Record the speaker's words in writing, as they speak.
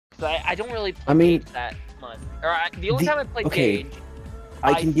but I don't really play Gauge that much. Or the only time I play Gauge...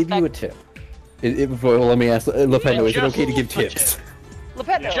 I can give you a tip. Well, let me ask Lepeno, is it okay to give tips?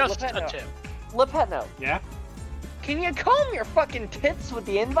 Lepeno, Just a tip. Lepeno. Yeah? Can you calm your fucking tits with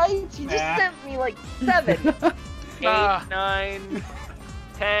the invites? You just sent me like 7. 8, 9,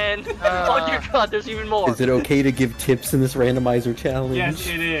 10. Oh dear God, there's even more. Is it okay to give tips in this randomizer challenge? Yes,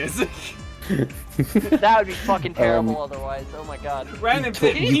 it is. That would be fucking terrible otherwise. Oh my God. Random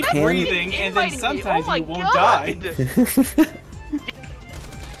tip, keep breathing, and then sometimes you won't die.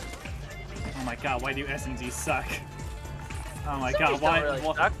 Oh my God, why do SMGs suck? Oh my God, why? Really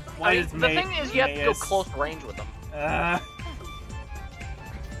why does the thing is, you have to go close range with them.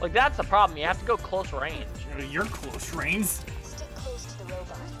 Like that's the problem. You have to go close range. You're close range. Stick close to the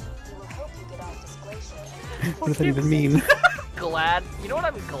robot. He will help you get off displacer. What does that even mean? Glad. You know what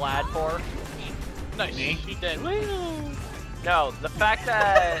I'm glad for? Nice. She did. No, the fact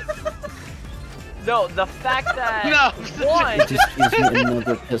that. No, the fact that. No. One. It just gives me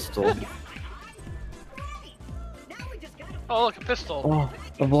another pistol. Oh, look, a pistol. Oh,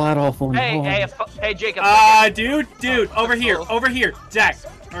 a Vlad awful. Hey, Jacob. Dude, over here, Jack,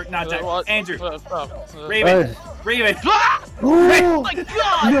 or not Jack, Andrew, Raven. Oh my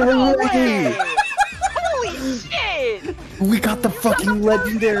God! No way! Holy shit! We got the fucking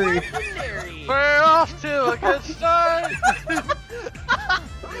legendary. We're off to a good start.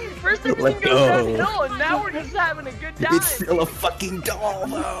 First everything goes downhill, and now we're just having a good time. It's still a fucking doll,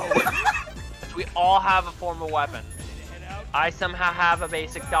 though. We all have a form of weapon. I somehow have a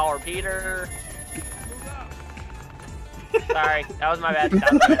basic doll repeater. Sorry, that was my bad.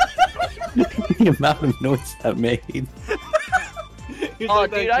 The amount of noise that made. Oh,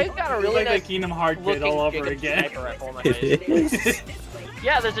 dude, I got a really nice Kingdom Hearts bit all over again. It is.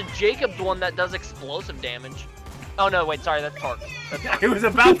 Yeah, there's a Jacob's one that does explosive damage. Oh no, wait, sorry, that's Torque. I was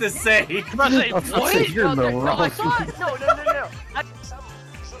about to say. What? You're in the No, wrong. I saw it. No.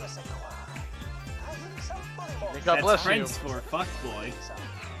 God bless you. French for fuckboy.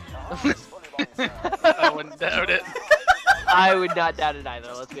 I wouldn't doubt it. I would not doubt it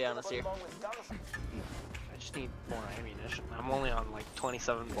either, let's be honest here. I just need more ammunition. I'm only on like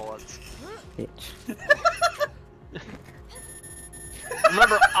 27 bullets. Bitch.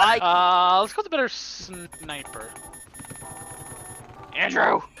 Remember, let's go with a better sniper.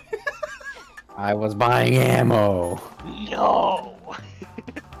 Andrew! I was buying ammo. No!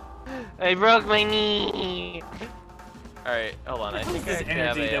 I broke my knee! Alright, hold on, I think This is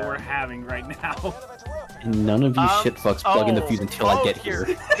energy that we're having right now. And none of you shitfucks plug in the fuse until I get here.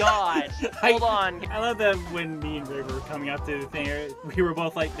 God! Hold on! I love that when me and Ray were coming up to the thing, we were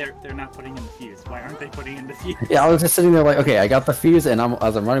both like, they're not putting in the fuse. Why aren't they putting in the fuse? Yeah, I was just sitting there like, okay, I got the fuse, and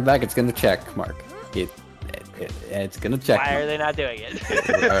as I'm running back, it's gonna check mark. It's gonna check. Why are they not doing it?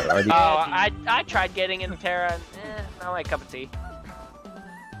 I tried getting in Terra, and not my cup of tea.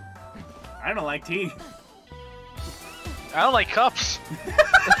 I don't like tea. I don't like cups.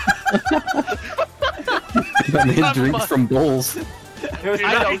 I made drinks from bowls.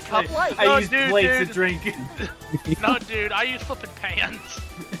 I use plates to drink. No, dude, I use flipping pans.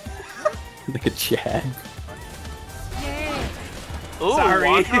 Like a Chad. Ooh,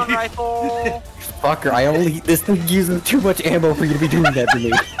 sorry. rifle. Fucker, this thing uses too much ammo for you to be doing that to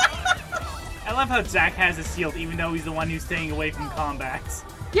me. I love how Jack has a shield even though he's the one who's staying away from combats.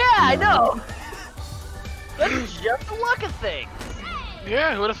 Yeah, I know. That's just the luck of things.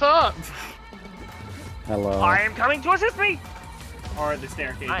 Yeah, who would have thought? Hello. I am coming to assist me. Or the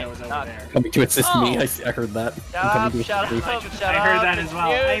staircase that was over there. Coming to assist me. I heard that. Shut up. I heard that as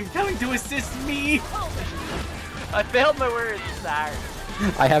well. I'm coming to assist me. I failed my words. Sorry.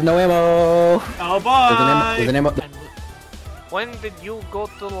 I have no ammo. Oh boy. There's an ammo. When did you go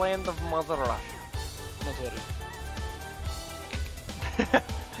to the land of Mother Russia? Not worry.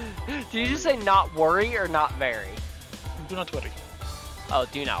 Did you just say not worry or not very? Do not worry. Oh,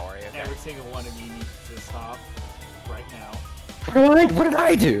 do not worry. Okay. Every single one of you needs to stop right now. What did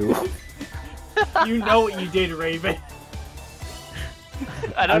I do? You know what you did, Raven.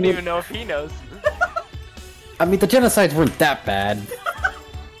 I don't even know if he knows. I mean, the genocides weren't that bad.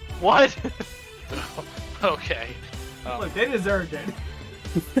 What? Okay. Look, they deserved it.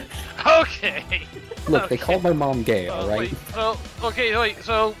 Okay. Look, they called my mom gay, alright? Wait,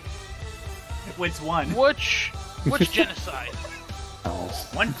 so... Which one? Which genocide?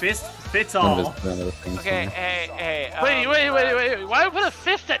 One fist fits all. Okay, hey. Wait. Why put a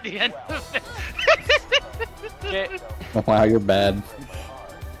fist at the end of it? Wow, you're bad.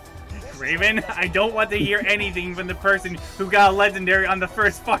 Raven, I don't want to hear anything from the person who got a legendary on the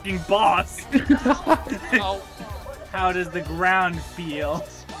first fucking boss. Oh. How does the ground feel?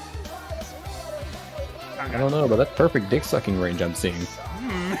 I don't know, but that's perfect dick sucking range I'm seeing.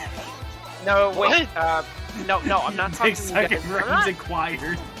 No, wait. No, I'm not talking Dick to you sucking guys. I'm range not-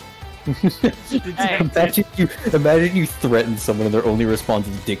 acquired. Imagine you threaten someone and their only response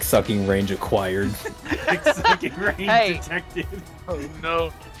is dick sucking range acquired. Dick sucking range Hey. detected. Oh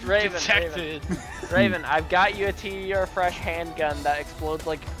no. Raven, Detected. Raven, I've got you a Tediore fresh handgun that explodes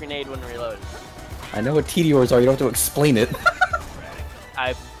like a grenade when reloaded. I know what Tediores are, you don't have to explain it.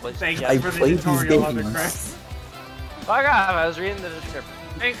 I was Thanks just... I for the played these tutorial of it, games. Chris. Fuck off, I was reading the description.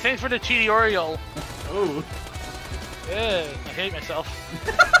 Thanks for the Tediore. Ooh. Yeah, I hate myself.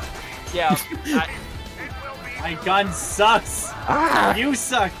 Yeah, My gun sucks! Ah! You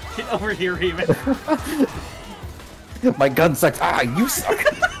suck! Get over here, Raven. My gun sucks. Ah, you suck.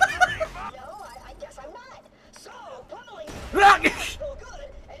 No, I guess I'm not. So, pummeling feel good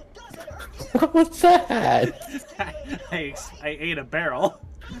and doesn't hurt you. What's that? I ate a barrel.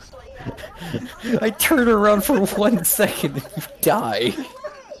 I turn around for 1 second and you die.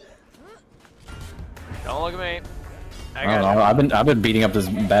 don't look at me. I don't know. I've been beating up this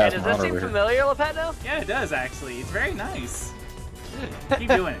Hey, bad does this mod seem over here. familiar, Lepeto? Yeah, it does actually. It's very nice. Keep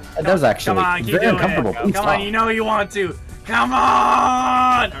doing it. It does actually. Come on, It's keep very doing uncomfortable. it. Please Come stop. on, you know you want to. Come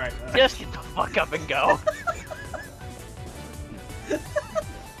on! Alright. Just get the fuck up and go.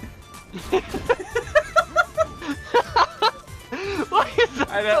 Why is that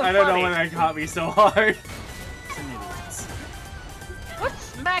I so don't know funny? when that caught me so hard. Some idiots. What's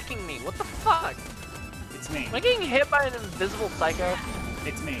smacking me? What the fuck? It's me. Am I getting hit by an invisible psycho?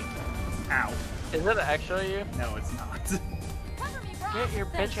 It's me. Ow. Is it actually you? No, it's not. Get your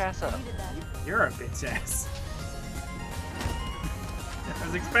bitch ass up. You're a bitch ass. I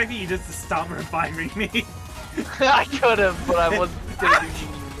was expecting you just to stop reviving me. I could have, but I wasn't gonna do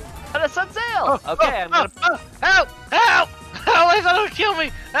And a sun sail! Okay, I'm gonna... Help! Help! Help! Please don't kill me!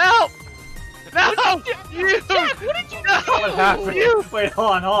 Help! No! You! Jack, what did you do? What happened? You! Wait,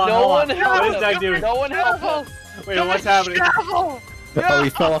 hold on, hold on, No hold one on. help What him. is that doing? No one help him! Wait, what's happening? Travel! Oh, he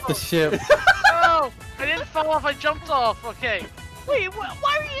fell off the ship. No! I didn't fall off, I jumped off. Okay. Wait,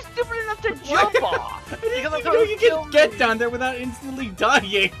 why are you stupid enough to jump off? Because I You thought know it you would kill can get me. down there without instantly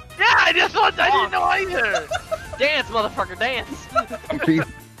dying. Yeah, I just thought I didn't know either. Dance, motherfucker, dance! You-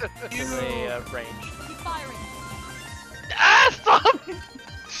 In the range. Ah, stop!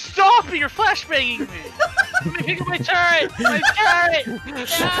 Stop! You're flashbanging me! Let me pick up my turret! My turret!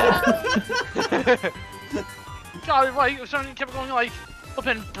 God, like, something kept going like up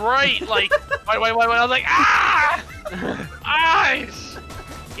and bright, like wait. I was like, ah! Eyes!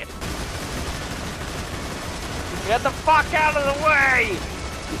 Get the fuck out of the way!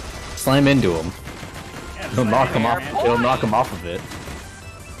 Slam into him. Yeah, It'll knock him off. man. It'll knock him off of it.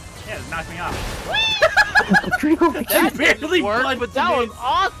 Yeah, it knocked me off. That barely didn't work, punched but that me. was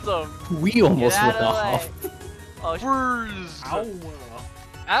awesome! We almost Get went out of off. the way. Oh, Words. Ow.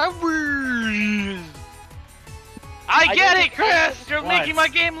 Hours. I get didn't- it, Chris! You're What? making my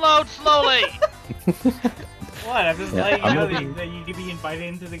game load slowly! What? I'm just Yeah, letting I'm you know gonna that you can be invited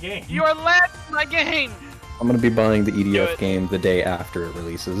into the game. You are lagging my game! I'm gonna be buying the Do EDF it. game the day after it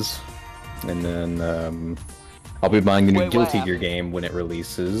releases, and then I'll be buying the new Wait, what Guilty Gear happened? game when it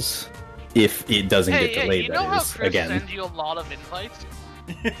releases, if it doesn't Hey, get delayed. you know that how is Chris again. sends you a lot of invites?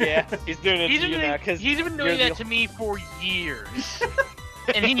 Yeah, he's doing it He's to you now, because been doing that to me for years.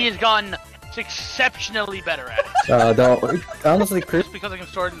 And he has gotten exceptionally better at it. No, honestly, Chris. Just because I can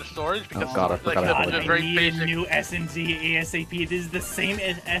store it in the storage, because Oh, God, I like, forgot about the that. I very need basic. a new SMG ASAP. This is the same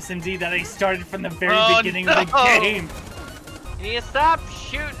SMG that I started from the very Oh, beginning of the no. game. you need to stop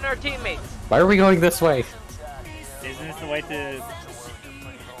shooting our teammates. Why are we going this way? Isn't this the way to?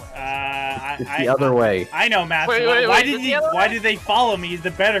 It's the other way. I know, Matt. Wait, why wait, did the other why way? did they follow me? Is the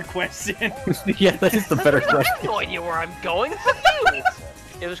better question. Yeah, that is the better I question. have no idea where I'm going. Fuck you!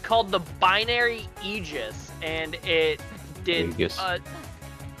 It was called the Binary Aegis, and it did. Aegis.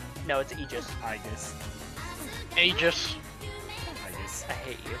 No, it's Aegis. I guess. Aegis. I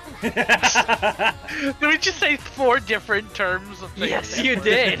hate you. Did we just say 4 different terms of things? Yes, you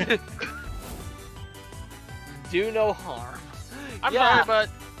did. Do no harm. I'm Yeah. sorry,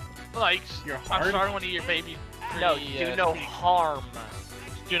 but like, You're I'm hard? sorry one of your babies. No, do no harm.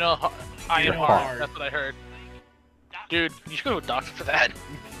 Do no harm. I am Do hard. hard. That's what I heard. Dude, you should go to a doctor for that.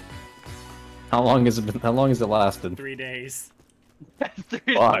 How long has it been? How long has it lasted? 3 days.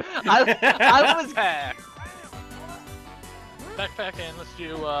 Fuck. I was. Backpack and let's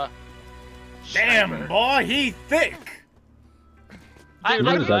do Damn, sniper. boy, he thick. I- He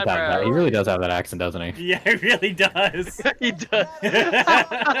really, I- does have I- that. He really does have that accent, doesn't he? Yeah, he really does. He does.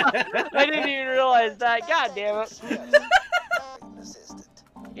 I didn't even realize that. God damn it. Assistant.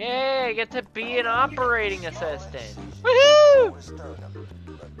 Yay, I get to be an operating assistant. Woohoo!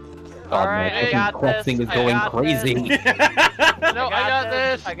 Alright, I got That this. thing is I going got crazy. No, I got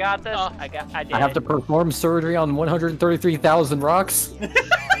this. I got this. Oh. I did. I have to perform surgery on 133,000 rocks.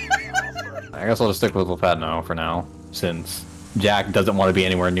 I guess I'll just stick with Lepetno for now, since Jack doesn't want to be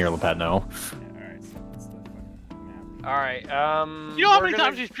anywhere near Lepetno. Alright, You know how many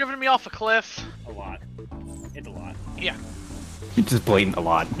times he's driven me off a cliff? A lot. It's a lot. Yeah. It's just blatant a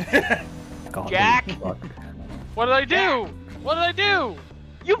lot. God, Jack? fuck. What did I do? What did I do?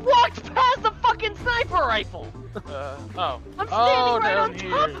 You walked past the fucking sniper rifle! Oh. I'm standing Oh, right down on here.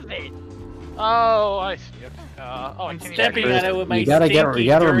 top of it! Oh, I see. Okay. Oh, I'm can't stepping even- on it with my You gotta stinky,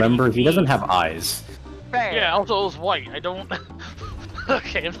 remember, dirty he doesn't feet. have eyes. Fair. Yeah, also it was white. I don't.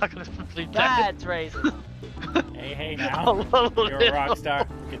 Okay, I'm not gonna complete that. That's racist. Hey A now. little You're a bit. rock star.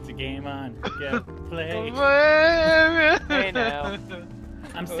 Get the game on. Get play. Hey now.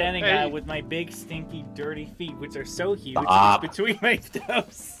 I'm standing Hey. with my big, stinky, dirty feet, which are so huge Stop. between my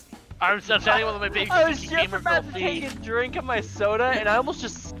toes. I'm standing with my big I was stinky just gamer about girl to take feet. a drink of my soda, and I almost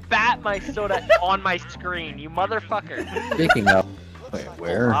just spat my soda on my screen, you motherfucker. Speaking of, wait,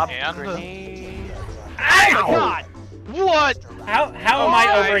 where? Lob And- grenade. Ow! Oh my god! What? How am Why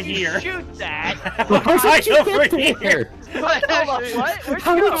I over did you here? Shoot that! How am How I did you over get here? What? Hold on, what? Where'd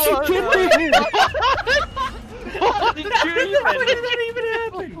How you did go? you get there? How did you How did even? that even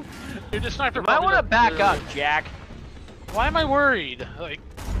happen? Dude, the sniper You might probably want to doesn't back do- up, Jack. Why am I worried? Like,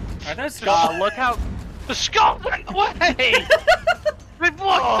 Are those skulls? Look how. the skull went away! They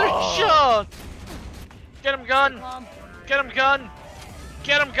blocked their shot! Get him, gun! Get him, gun!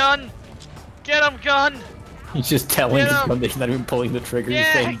 Get him, gun! Get him, gun! He's just telling Get his him. gun that he's not even pulling the trigger, he's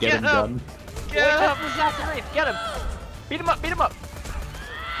Yeah, saying get get him him. done. Get him! assassinate! Get him! Beat him up! Beat him up!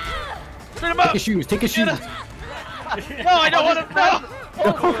 Beat him Take up! his shoes, take his shoes! No, I don't want to. No!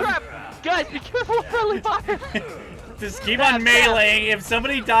 Oh crap! Guys, be careful of friendly fire! Just keep on meleeing. If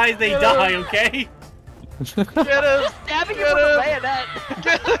somebody dies, they die, okay? Get him! Stabbing him Get with a him. bayonet!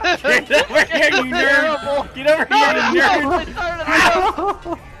 Get over here, you nerd! Get over here, you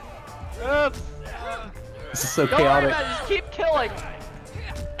nerd! Oops. This is so Don't worry chaotic. about it, just keep killing!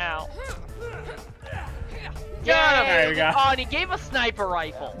 Ow. There we go. Oh, and he gave a sniper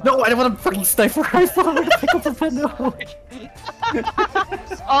rifle. No, I don't want a fucking sniper rifle. I'm gonna pick up the pen now.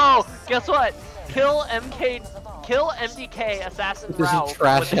 Oh, guess what? Kill MDK Assassin This Ralph is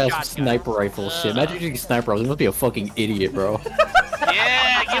trash with a ass shotgun. sniper rifle shit. Imagine using a sniper rifle. You must be a fucking idiot, bro.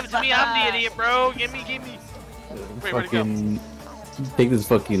 Yeah, give it to me. I'm the idiot, bro. Give me. Wait, where'd it go? Fucking take this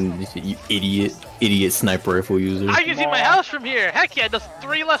fucking you idiot sniper rifle user. I can see my house from here. Heck yeah, it does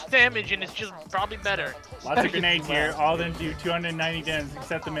 3 less damage and it's just probably better. Lots of grenades here. All of them do 290 damage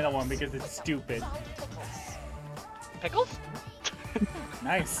except the middle one because it's stupid. Pickles?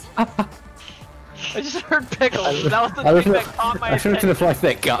 Nice. I just heard pickles. That was the I thing that caught my I don't know attention. why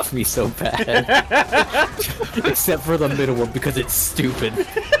that got me so bad. Except for the middle one because it's stupid.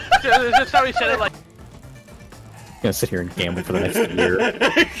 That's how he said it. Like, I'm gonna sit here and gamble for the next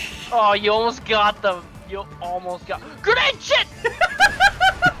year. Oh, you almost got them. You almost got grenade shit.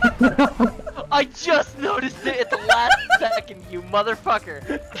 I just noticed it at the last second, you motherfucker.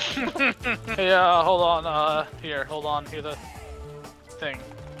 hey, hold on. Here, hold on. Here's the thing.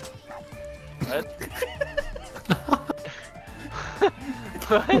 What?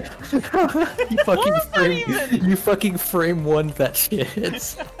 you fucking What was that frame. even? You fucking frame one that shit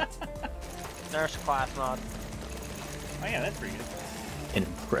hits. Nurse class mod. Oh yeah, that's pretty good. An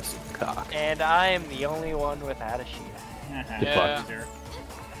impressive cock. And I am the only one without a shield. Yeah. Sure.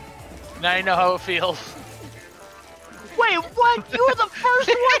 Now you know how it feels. Wait, what? You were the first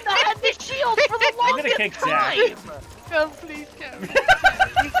one that had the shield for the I'm gonna longest kick time! Come, please, come.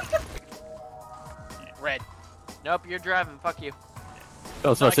 Red. Nope, you're driving. Fuck you. I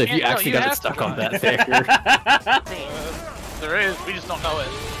was about to say, if can't- you no, actually you got it have to stuck on drive. that there. There is, we just don't know it.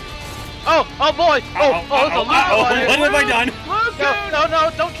 Oh boy! Oh, it's a What have I done? No,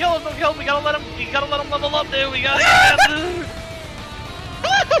 don't kill him, we gotta let him level up, dude, we gotta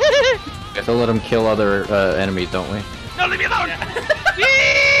We have to let him kill other enemies, don't we? No, leave me alone!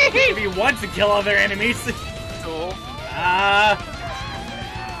 If he wants to kill other enemies. Cool.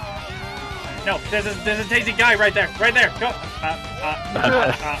 No, there's a tasty guy right there. Go.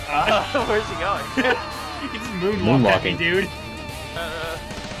 Where's he going? He's just moonwalking at me, dude.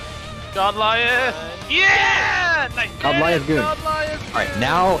 Godlion! Yeah! Nice. Godlion's good. Godlion! Alright,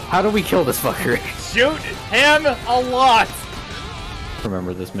 now, how do we kill this fucker? Shoot him a lot.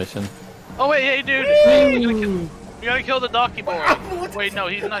 Remember this mission. Oh wait, hey dude! Hey, we gotta kill the donkey boy. Wait, no,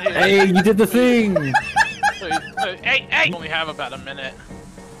 he's not here. Hey, you did the thing! Hey! We only have about a minute.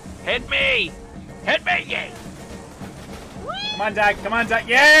 Hit me! Hit me! Yeah! Come on, Jack. Come on, Jack.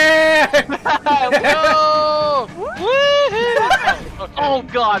 Yeah! Go! Woohoo! Okay. Oh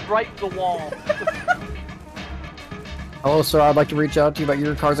god, right in the wall. Hello, sir. I'd like to reach out to you about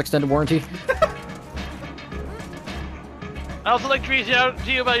your car's extended warranty. I also like to reach out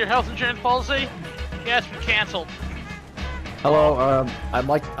to you about your health insurance policy. Yes, we canceled. Hello.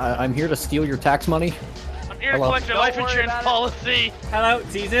 I'm here to steal your tax money. I'm here Hello. to collect your life Don't worry insurance about it. policy. Hello,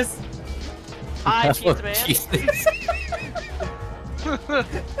 Jesus. Hi, Hello, pizza man. Jesus.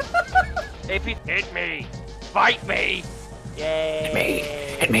 Hey, Pete. Hit me! Fight me!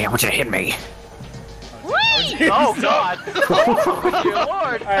 Yay. Hit me. I want you to hit me. Oh god. Oh dear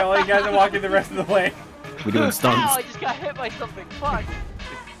lord. Alright, well, you guys are walking the rest of the way. We doing Ow, stunts. I just got hit by something. Fuck.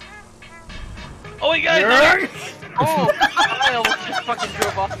 Oh, you guys! Oh, I almost just fucking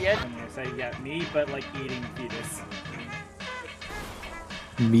drove off the edge. So you got me, but like eating fetus.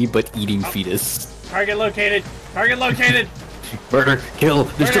 Me, but eating fetus. Target located. Target located. Murder, kill,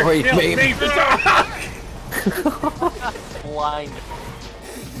 destroy, Kill, maim. save, destroy. Blind.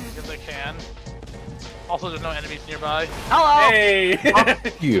 Because I can. Also, there's no enemies nearby. Hello. Hey.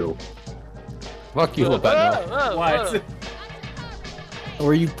 Fuck you. Fuck you, little pet now. What?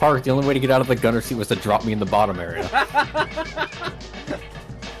 Where you parked, the only way to get out of the gunner seat was to drop me in the bottom area.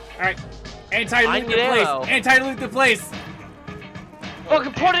 Alright. Anti-loot the need place. ammo. Anti-loot the place.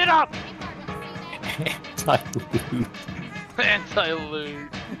 Fucking put it up. Anti-loot. Anti-loot.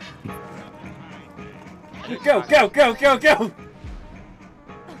 Go, go, go, go, go.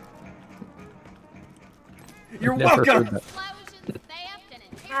 You're Never welcome. heard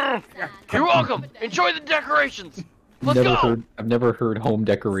that. You're welcome. Enjoy the decorations. Let's Never go. heard, I've never heard home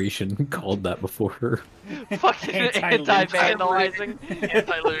decoration called that before. Fucking Anti-loot. anti-vandalizing.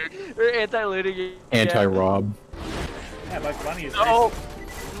 Anti-loot. Or anti-looting. Anti-rob. Yeah, Bugs Bunny is Oh!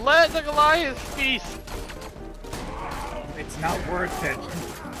 Let the Goliath feast! nice. It's not worth it.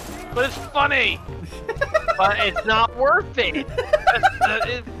 But it's funny! But it's not worth it.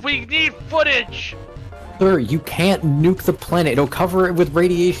 We need footage! Sir, you can't nuke the planet. It'll cover it with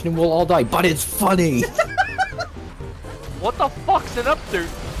radiation and we'll all die. But it's funny! What the fuck's an upsuit?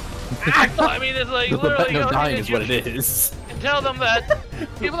 I mean, it's like, The literally, no dying is what it is. and tell them that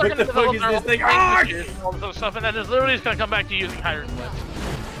people are What gonna the fuck develop is their this own thing? languages and all this other stuff, and then it's literally just gonna come back to using hieroglyphs.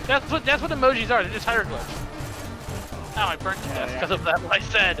 That's what emojis are, they're just hieroglyphs. Ow, I burnt to death because of that, what I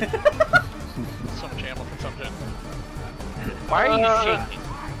said. So much ammo consumption. Why are you shaking?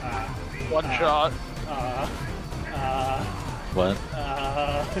 One shot. What?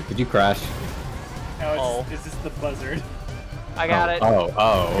 Did you crash? No, it's just the buzzard. I got it. Oh,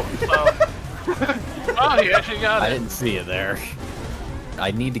 oh. Oh, you actually got I it. didn't see it there.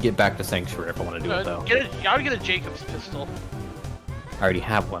 I need to get back to Sanctuary if I want to do it, though. I would get a Jacob's pistol. I already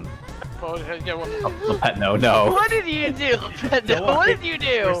have one. Oh, yeah, well, Oh, pet, no, no. What did you do? What did you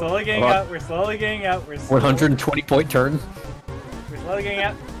We're do? slowly getting Hold on. out. We're slowly getting out. We're slowly, 120 point turn. We're slowly getting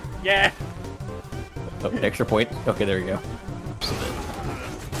out. Yeah. Oh, extra point. Okay, there you go.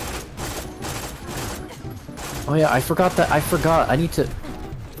 Oh yeah, I forgot that. I forgot. I need to.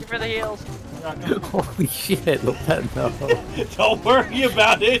 For the heels. Holy shit, little pet, no. Don't worry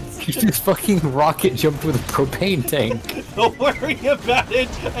about it. You just fucking rocket jumped with a propane tank. Don't worry about it.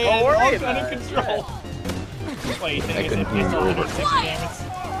 I had worry all about under it, control. Wait, you think I it's couldn't hear you. 160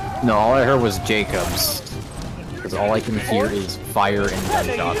 damage? No, all I heard was Jacobs. Because all I can hear is fire and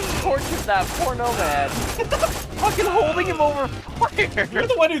gunshots. Tortured that poor nomad. Fucking holding him over fire. You're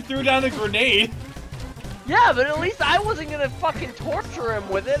the one who threw down the grenade. Yeah, but at least I wasn't gonna fucking torture him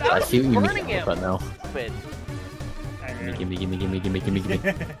with it. I I was see what you burning mean, him. but no. Stupid. Gimme, gimme, gimme, gimme, gimme, gimme,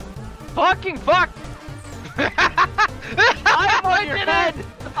 gimme. Fucking fuck! I am on your head!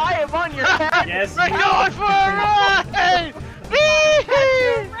 I am on your head! Yes, we're you going for a ride!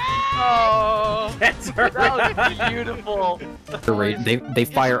 Oh, That's That right. was beautiful. They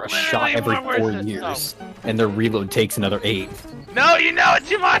fire a shot every literally 4 more worth it. years, and their reload takes another 8. no, you know it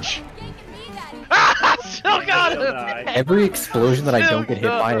too much! Ah, still got Still it! died. Every explosion that I don't get hit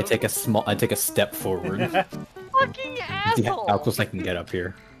by, I No. take a step forward. Fucking Yeah, asshole! how close I can get up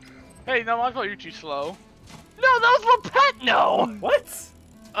here. Hey, no, I thought you were too slow. No, that was Lepet! No! What?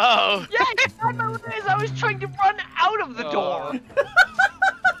 Oh. Yeah, I know what it is. I was trying to run out of the door.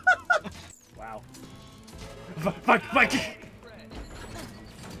 Wow. Fuck.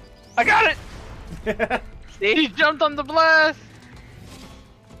 I got it! He jumped on the blast!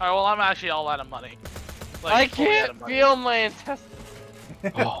 Alright, well, I'm actually all out of money. Like, I fully out of can't money. feel my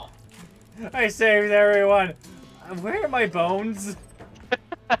intestines. Oh, I saved everyone. Where are my bones?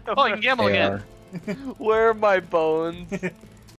 Oh, you can gamble they again. are. Where are my bones?